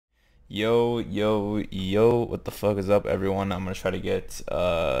Yo, yo, yo, what the fuck is up, everyone? I'm gonna try to get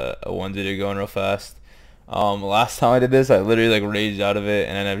a one video going real fast. Last time I did this, I literally like raged out of it,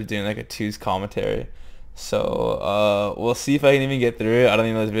 and I ended up doing like a twos commentary. So, we'll see if I can even get through it. I don't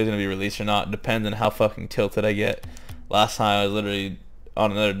even know if this video's gonna be released or not. Depends on how fucking tilted I get. Last time I was literally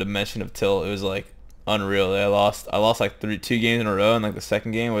on another dimension of tilt. It was like unreal. I lost like two games in a row, and like the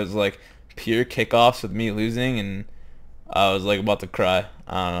second game was like pure kickoffs with me losing, and I was like about to cry.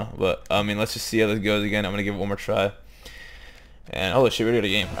 I don't know, but I mean, let's just see how this goes again. I'm gonna give it one more try. And holy shit, we already got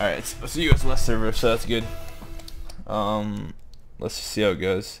a game. All right, it's a US West server, so that's good. Let's just see how it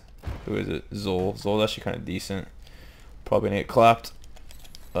goes. Who is it? Zol. Zol's actually kind of decent. Probably gonna get clapped.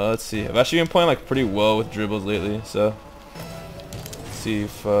 Let's see. I've actually been playing like pretty well with dribbles lately, so let's see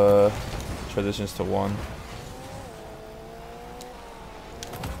if transitions to one.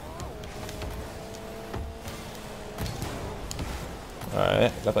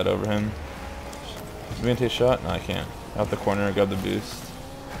 Alright, got that over him. Is he gonna take a shot? No, I can't. Out the corner, grab the boost.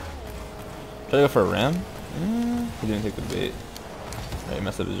 Try to go for a ram? He didn't take the bait. Alright, he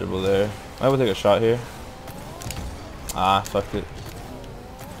messed up his dribble there. I will take a shot here. Ah, fucked it.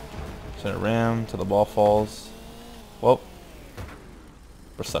 Send a ram till the ball falls. Well,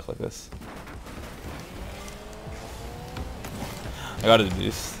 we're stuck like this. I got his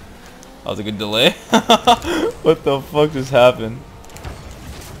boost. That was a good delay. What the fuck just happened?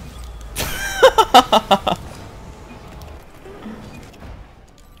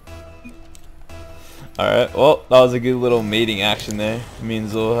 Alright, well, that was a good little mating action there. Me and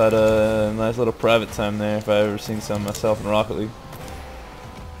Zul had a nice little private time there, if I ever seen some myself in Rocket League.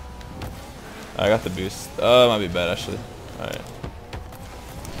 I got the boost. It might be bad actually. Alright.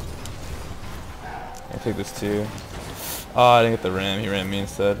 I'll take this too. Oh, I didn't get the ram. He ran me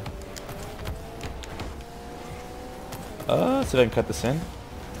instead. See if I can cut this in.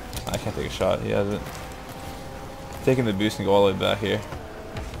 I can't take a shot. He has it. Taking the boost and go all the way back here.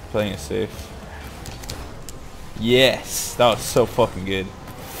 Playing it safe. Yes! That was so fucking good.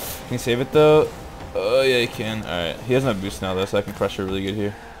 Can you save it though? Oh yeah, he can. Alright. He doesn't have boost now though, so I can pressure really good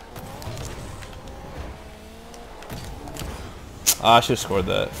here. Ah, I should have scored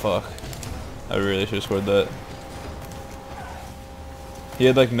that. Fuck. I really should have scored that. He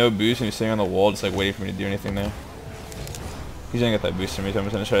had like no boost and he was sitting on the wall just like waiting for me to do anything there. He's gonna get that boost from me, so I'm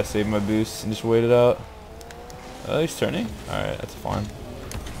just gonna try to save my boost and just wait it out. Oh, he's turning? Alright, that's fine.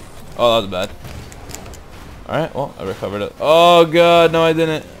 Oh, that was bad. Alright, well, I recovered it. Oh god, no I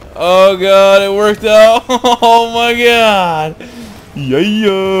didn't. Oh god, it worked out. Oh my god.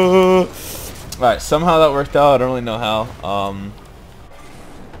 Yeah. Alright, somehow that worked out. I don't really know how.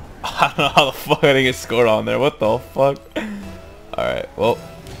 I don't know how the fuck I didn't get scored on there. What the fuck? Alright, well.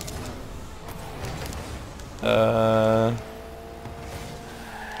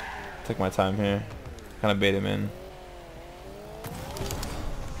 Take my time here. Kind of bait him in.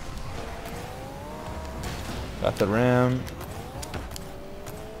 Got the ram.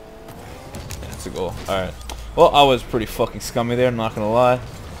 That's a goal. Alright. Well, I was pretty fucking scummy there, I'm not gonna lie.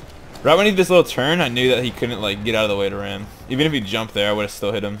 Right when he did this little turn, I knew that he couldn't like get out of the way to ram. Even if he jumped there, I would have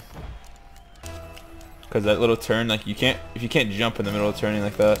still hit him. Cause that little turn, like if you can't jump in the middle of turning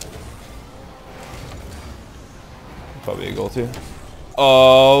like that. Probably a goal too.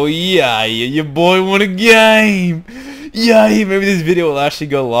 Oh yeah, your boy won a game. Yeah, maybe this video will actually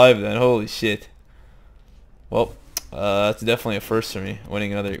go live then. Holy shit. Well, that's definitely a first for me.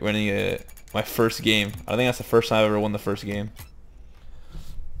 Winning my first game. I think that's the first time I ever won the first game.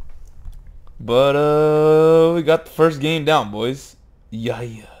 But we got the first game down, boys. Yeah.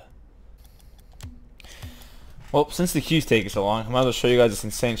 Well, since the queue's taking so long, I might as well show you guys this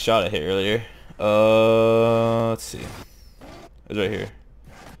insane shot I hit earlier. Let's see. It's right here.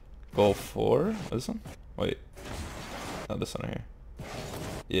 Goal 4? This one? Wait. No, this one right here.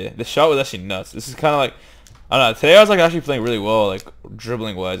 Yeah, this shot was actually nuts. This is kind of like, I don't know. Today I was like actually playing really well, like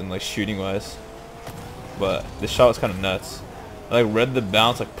dribbling wise and like shooting wise. But this shot was kind of nuts. I like read the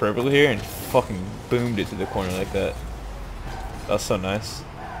bounce like perfectly here and fucking boomed it to the corner like that. That was so nice.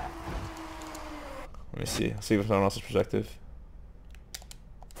 Let me see. Let's see from someone else's perspective.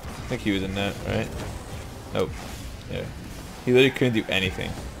 I think he was in net, right? Nope. Yeah. He literally couldn't do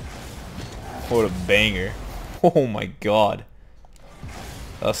anything. What a banger. Oh my god.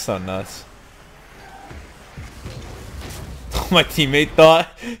 That's so nuts. My teammate thought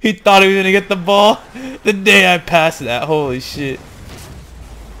he was gonna get the ball the day I passed that. Holy shit.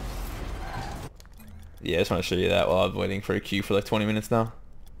 Yeah, I just want to show you that while I was waiting for a queue for like 20 minutes now.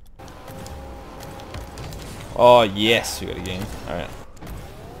 Oh yes, we got a game. Alright.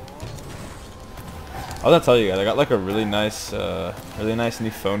 I was gonna tell you guys, I got like a really nice new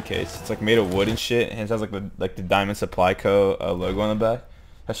phone case. It's like made of wood and shit, and it has like the Diamond Supply Co. Logo on the back.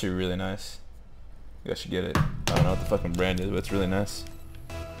 That's actually really nice. You guys should get it. I don't know what the fucking brand is, but it's really nice.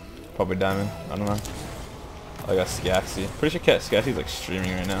 Probably Diamond. I don't know. I got Skaxy. Pretty sure Skaxy's like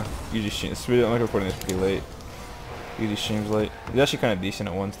streaming right now. Usually streams. I'm like recording this pretty late. Usually streams late. He's actually kind of decent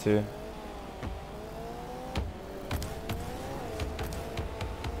at ones too.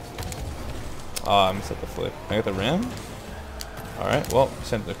 Ah, I missed up the flick. I got the rim? Alright, well,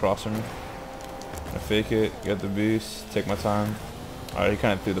 sent it across from me. I'm gonna fake it, get the boost, take my time. Alright, he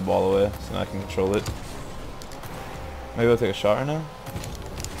kind of threw the ball away, so now I can control it. Maybe I'll take a shot right now?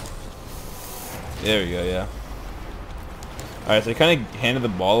 There we go, yeah. Alright, so he kind of handed the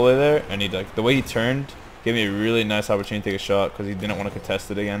ball away there, and he like the way he turned gave me a really nice opportunity to take a shot because he didn't want to contest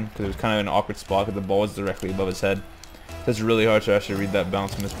it again because it was kind of an awkward spot because the ball was directly above his head. So it's really hard to actually read that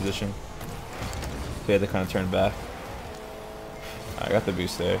bounce from this position. So he had to kind of turn back. I got the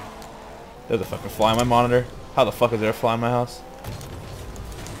boost there. There's a fucking fly on my monitor. How the fuck is there a fly in my house?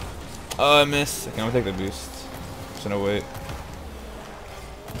 Oh, I missed. Okay, I'm gonna take the boost. Just gonna wait.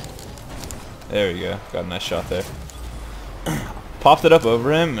 There we go. Got a nice shot there. Popped it up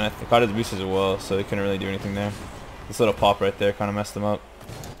over him, and I caught his boost as well, so he couldn't really do anything there. This little pop right there kind of messed him up.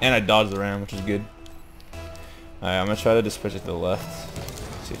 And I dodged the ram, which is good. Alright, I'm gonna try to just push it to the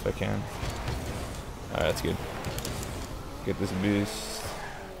left. See if I can. Alright, that's good. Get this boost.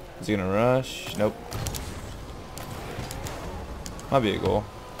 Is he gonna rush? Nope. Might be a goal.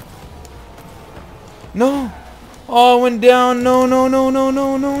 No! Oh, it went down. No, no, no, no,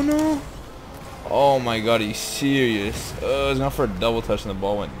 no, no, no. Oh my god, are you serious? I was going for a double touch and the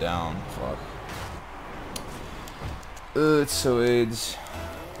ball went down. Fuck. It's so AIDS.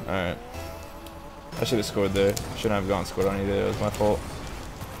 Alright. I should have scored there. Shouldn't have gone scored on either. It was my fault.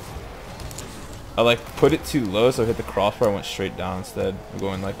 I like put it too low, so I hit the crossbar and went straight down instead of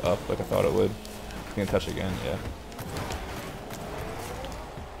going like up like I thought it would. Gonna touch again, yeah.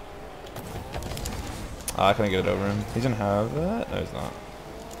 Oh, I couldn't get it over him. He's gonna have that? No, he's not.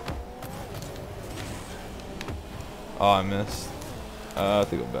 Oh, I missed. I have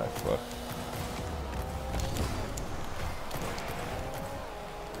to go back. Fuck.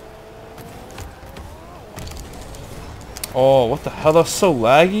 Oh, what the hell? That was so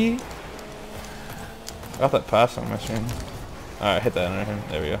laggy. I got that pass on my screen. Alright, hit that under him.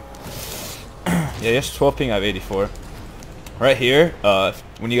 There we go. Yeah, he has 12 ping. I have 84. Right here,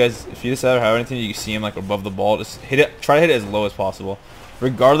 when if you just ever have anything, you can see him like above the ball. Just hit it. Try to hit it as low as possible.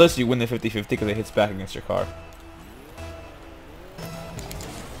 Regardless, you win the 50-50 because it hits back against your car.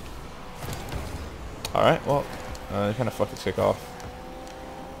 Alright, well, I kind of fucked his kick off.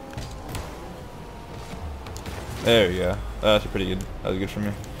 There we go. That's pretty good. That was good for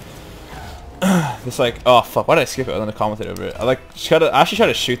me. Just like, oh fuck, why did I skip it? I was gonna commentate over it. I actually tried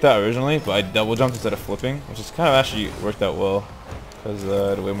to shoot that originally, but I double jumped instead of flipping, which is kind of actually worked out well because I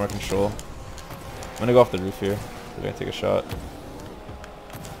had way more control. I'm gonna go off the roof here. We're gonna take a shot.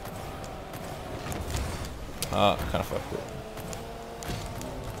 Kind of fucked it.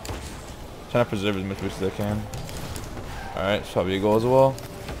 Trying to preserve as much boost as I can. Alright, it's probably a goal as well.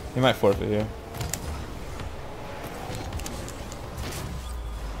 He might forfeit here.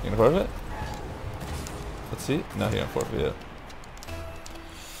 You gonna forfeit? Let's see. No, he didn't forfeit yet.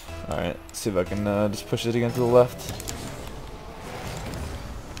 Alright, see if I can just push it again to the left.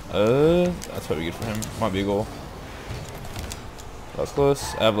 That's probably good for him. Might be a goal. That was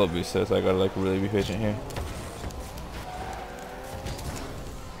close. I have low boost, so I gotta like really be patient here.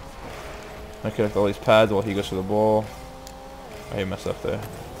 I collect all these pads while he goes for the ball. Oh, he messed up there.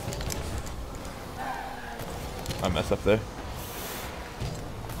 I messed up there.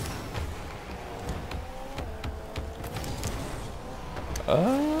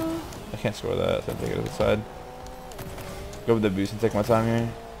 I can't score that, so I take it to the side. Go with the boost and take my time here.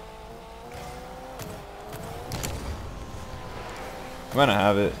 I might not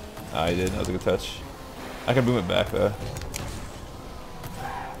have it. Ah, I did. That was a good touch. I can boom it back though.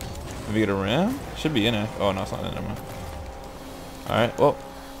 Maybe get a ram? Should be in it. Oh no, it's not in there. Alright, well.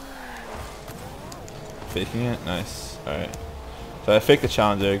 Faking it. Nice. Alright. So I faked the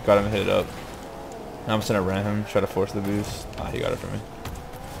challenge there, got him to hit it up. Now I'm just gonna ram him, try to force the boost. Ah, he got it for me.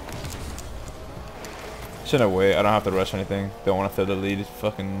 Shouldn't wait. I don't have to rush anything. Don't want to throw the lead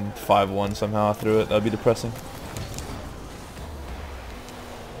fucking 5-1 somehow. I threw it. That'd be depressing.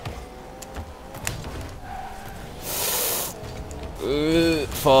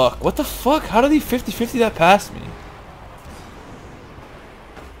 Fuck. What the fuck? How did he 50-50 that past me?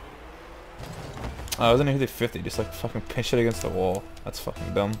 Oh, I wasn't even 50, just like fucking pinch it against the wall. That's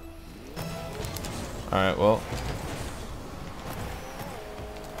fucking dumb. Alright, well.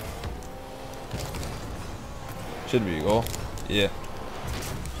 Should be a goal. Yeah.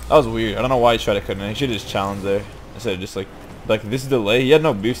 That was weird. I don't know why he tried to cut in. He should have just challenged there. Instead of just like this delay. He had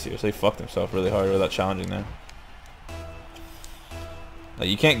no boost here, so he fucked himself really hard without challenging there. Like,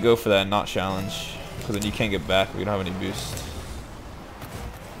 you can't go for that and not challenge, because then you can't get back if you don't have any boost.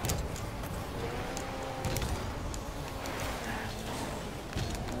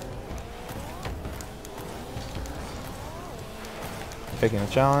 Taking the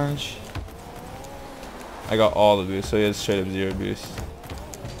challenge. I got all the boost, so he has straight up 0 boost.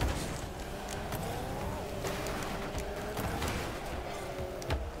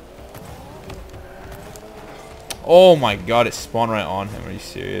 Oh my god, it spawned right on him. Are you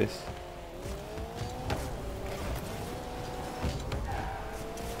serious?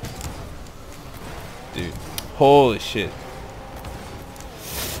 Dude. Holy shit.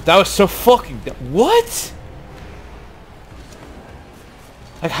 That was so fucking... What?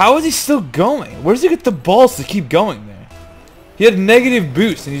 Like, how is he still going? Where does he get the balls to keep going there? He had negative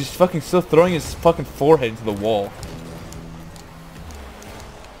boost and he's just fucking still throwing his fucking forehead into the wall.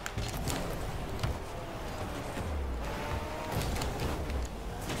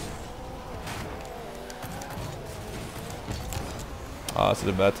 Oh, that's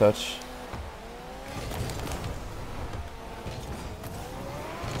a bad touch.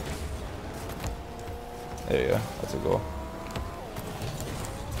 There you go. That's a goal.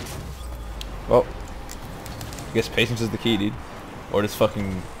 Well, I guess patience is the key, dude. Or just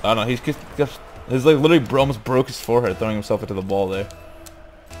fucking... I don't know. He's like literally almost broke his forehead throwing himself into the ball there.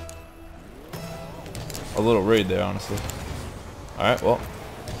 A little worried there, honestly. Alright, well.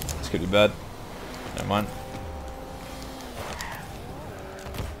 This could be bad. Never mind.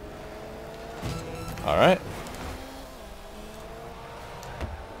 Alright.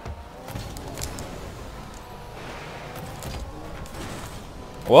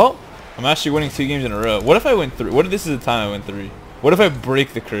 Well, I'm actually winning 2 games in a row. What if I win 3? What if this is the time I win 3? What if I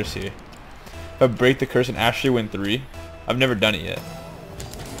break the curse here? If I break the curse and actually win 3? I've never done it yet.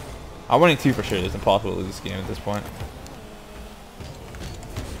 I'm winning 2 for sure. It's impossible to lose this game at this point.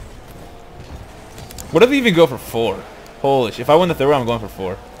 What if we even go for 4? Holy shit. If I win the 3rd one, I'm going for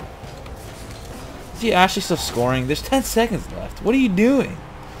 4. Is he actually still scoring? There's 10 seconds left. What are you doing?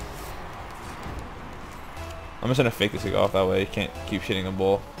 I'm just gonna fake this to go off that way. You can't keep shitting the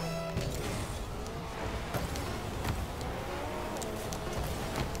ball.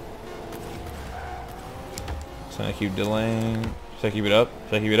 Just gonna keep delaying. Should I keep it up?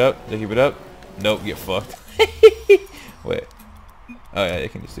 Should I keep it up? Should I keep it up? Nope, get fucked. Wait. Oh yeah, you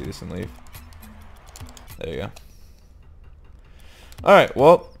can just do this and leave. There you go. Alright,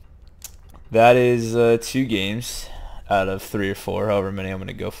 well. That is 2 games out of 3 or 4, however many I'm going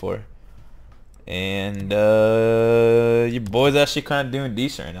to go for. And your boy's actually kind of doing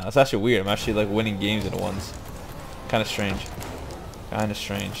decent right now. It's actually weird. I'm actually like winning games at once. Kind of strange. Kind of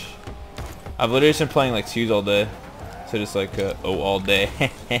strange. I've literally been playing like 2s all day. So just like, all day.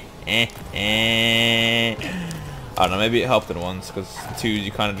 I don't know, maybe it helped in 1s because 2s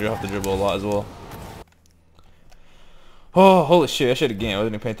you kind of have to dribble a lot as well. Oh, holy shit, I should have game. I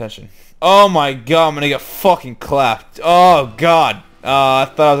wasn't even paying attention. Oh my god, I'm gonna get fucking clapped. Oh god. I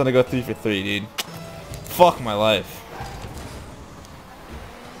thought I was gonna go 3 for 3, dude. Fuck my life.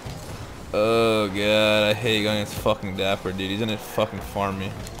 Oh god, I hate going against fucking Dapper, dude. He's gonna fucking farm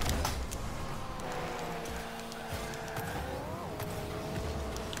me.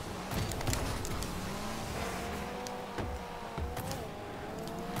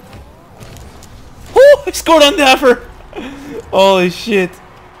 Woo! I scored on Dapper! Holy shit.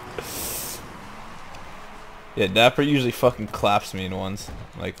 Yeah, Dapper usually fucking claps me in 1s.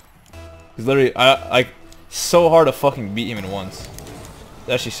 Like, he's literally, like, so hard to fucking beat him in 1s.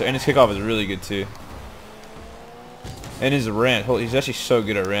 Actually, so, and his kickoff is really good too. And his ram, he's actually so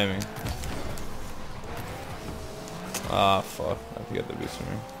good at ramming. Ah, fuck. I have to get the boost from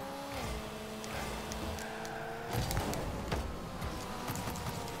him.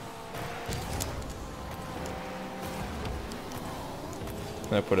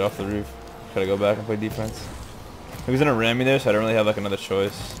 I put it off the roof. Gotta go back and play defense. He was gonna ram me there, so I don't really have like another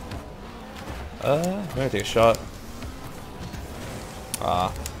choice. I'm gonna take a shot.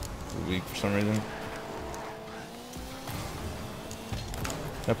 Ah, weak for some reason.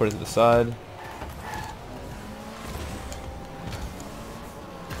 I put it to the side.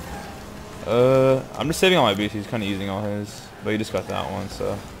 I'm just saving all my boosts. He's kind of using all his, but he just got that one,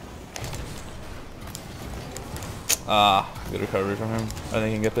 so. Ah, good recovery from him. I think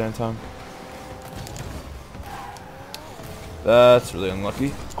he can get there in time. That's really unlucky.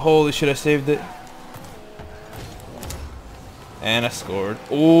 Holy shit, I saved it. And I scored.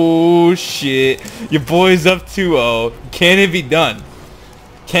 Oh shit. Your boy's up 2-0. Can it be done?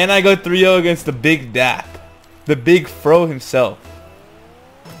 Can I go 3-0 against the big Dap? The big Fro himself.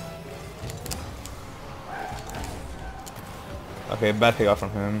 Okay, bad takeoff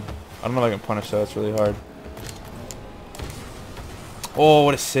from him. I don't know if I can punish that. It's really hard. Oh,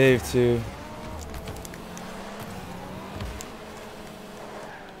 what a save too.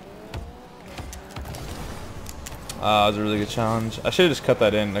 That was a really good challenge. I should have just cut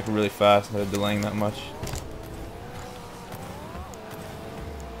that in like really fast instead of delaying that much.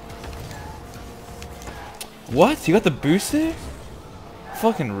 What? You got the boost there?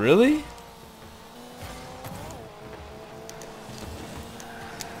 Fucking really?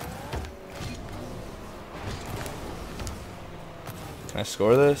 Can I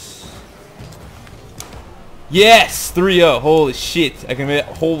score this? Yes! 3-0. Holy shit. I can make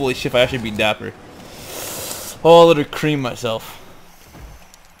it. Holy shit, if I actually beat Dapper. Oh, a little cream myself.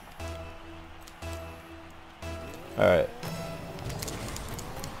 Alright.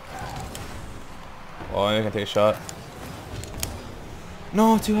 Oh, I can take a shot.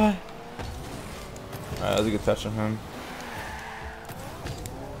 No, too high. Alright, that was a good touch on him.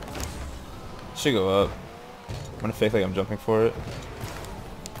 Should go up. I'm gonna fake like I'm jumping for it.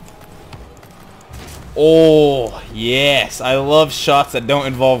 Oh, yes. I love shots that don't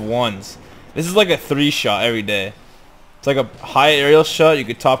involve ones. This is like a 3-shot every day. It's like a high aerial shot. You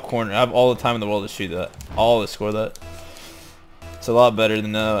could top corner. I have all the time in the world to shoot that. All to score that. It's a lot better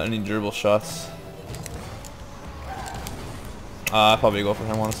than any dribble shots. I'd probably go for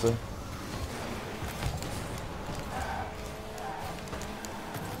him, honestly.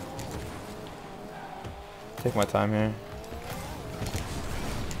 Take my time here.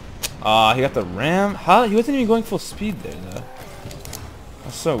 He got the ram. How? He wasn't even going full speed there, though.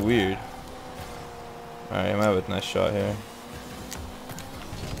 That's so weird. Alright, I might have a nice shot here.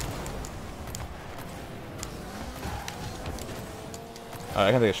 Alright,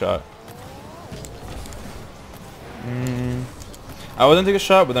 I can take a shot. I wasn't take a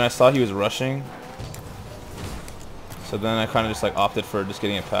shot, but then I saw he was rushing. So then I kind of just like opted for just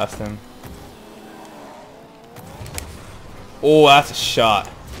getting it past him. Oh, that's a shot.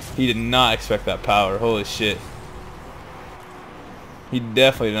 He did not expect that power. Holy shit. He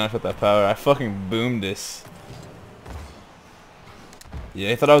definitely did not expect that power. I fucking boomed this. Yeah,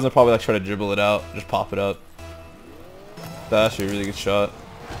 he thought I was gonna probably like try to dribble it out, just pop it up. That's actually a really good shot.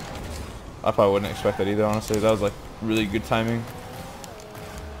 I probably wouldn't expect that either, honestly. That was like really good timing.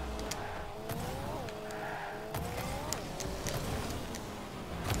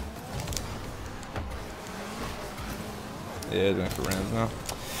 Yeah, he's going for Rams now.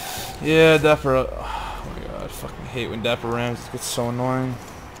 Yeah, Dapper. Oh my god, I fucking hate when Dapper Rams. It gets so annoying.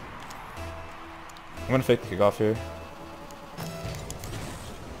 I'm gonna fake the kick off here.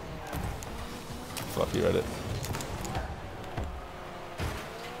 Fuck, you read it.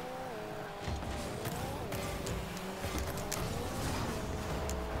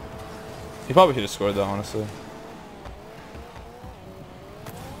 He probably should have scored that, honestly.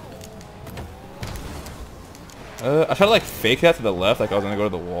 I tried to like fake that to the left, like I was gonna go to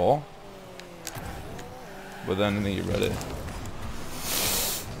the wall. But then I think you read it.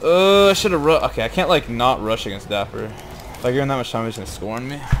 I should have rushed. Okay, I can't like not rush against Dapper. If I give him that much time, he's gonna score on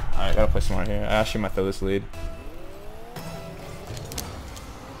me. Alright, gotta play smart here. I actually might throw this lead.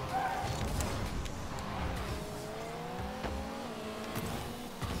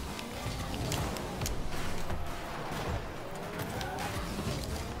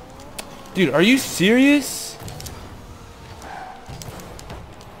 Dude, are you serious?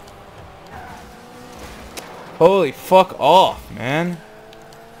 Holy fuck off, man.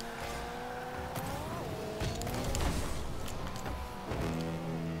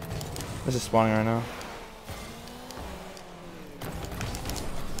 This is spawning right now.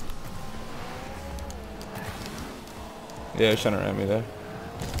 Yeah, he's trying to ram me there.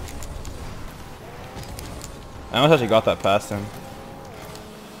 I almost actually got that past him.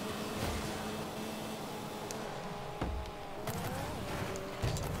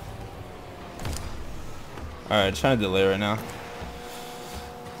 Alright, trying to delay right now.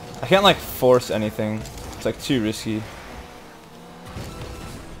 I can't like force anything. It's like too risky.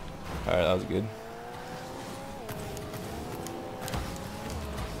 Alright, that was good.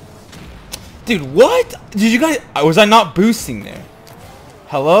 Dude, what? Did you guys... Was I not boosting there?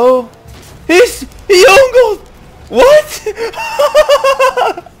 Hello? He own goal! What?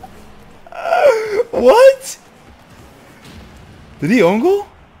 What? Did he own goal?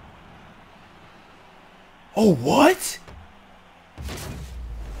 Oh, what?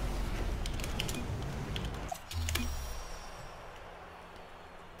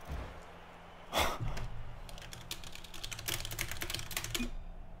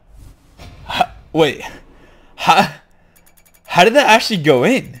 Wait. How did that actually go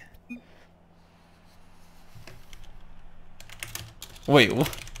in? Wait.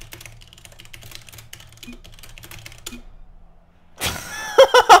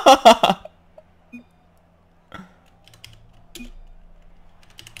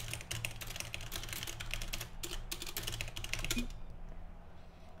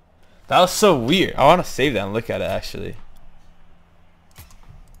 That was so weird. I want to save that and look at it actually.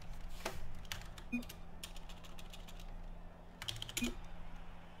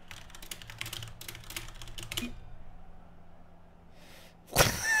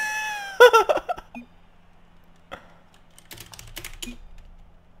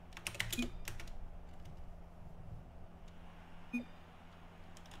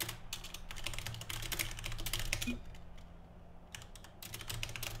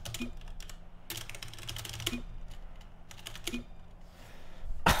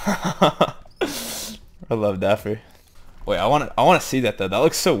 I love Dapper. Wait, I want to see that though. That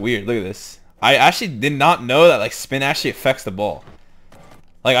looks so weird. Look at this. I actually did not know that like spin actually affects the ball.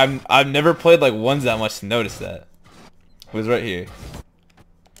 Like I've never played like ones that much to notice that. It was right here.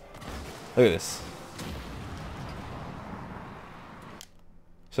 Look at this.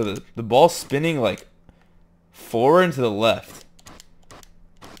 So the ball's spinning like forward and to the left.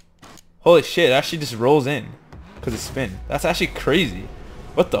 Holy shit, it actually just rolls in because of spin. That's actually crazy.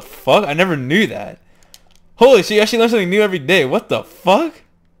 What the fuck? I never knew that. Holy shit, you actually learn something new every day. What the fuck?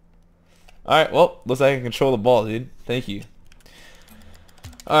 Alright, well, looks like I can control the ball, dude. Thank you.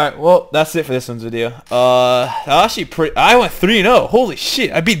 Alright, well, that's it for this one's video. Actually I went 3-0. Holy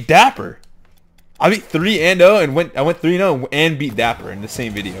shit, I beat Dapper. I beat 3-0 and I went 3-0 and beat Dapper in the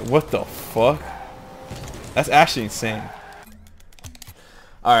same video. What the fuck? That's actually insane.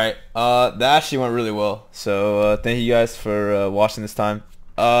 Alright, that actually went really well. So, thank you guys for watching this time.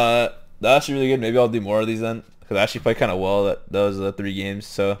 That was actually really good. Maybe I'll do more of these then, because I actually played kind of well those 3 games.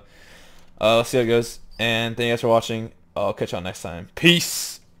 So, we'll see how it goes. And thank you guys for watching. I'll catch y'all next time. Peace!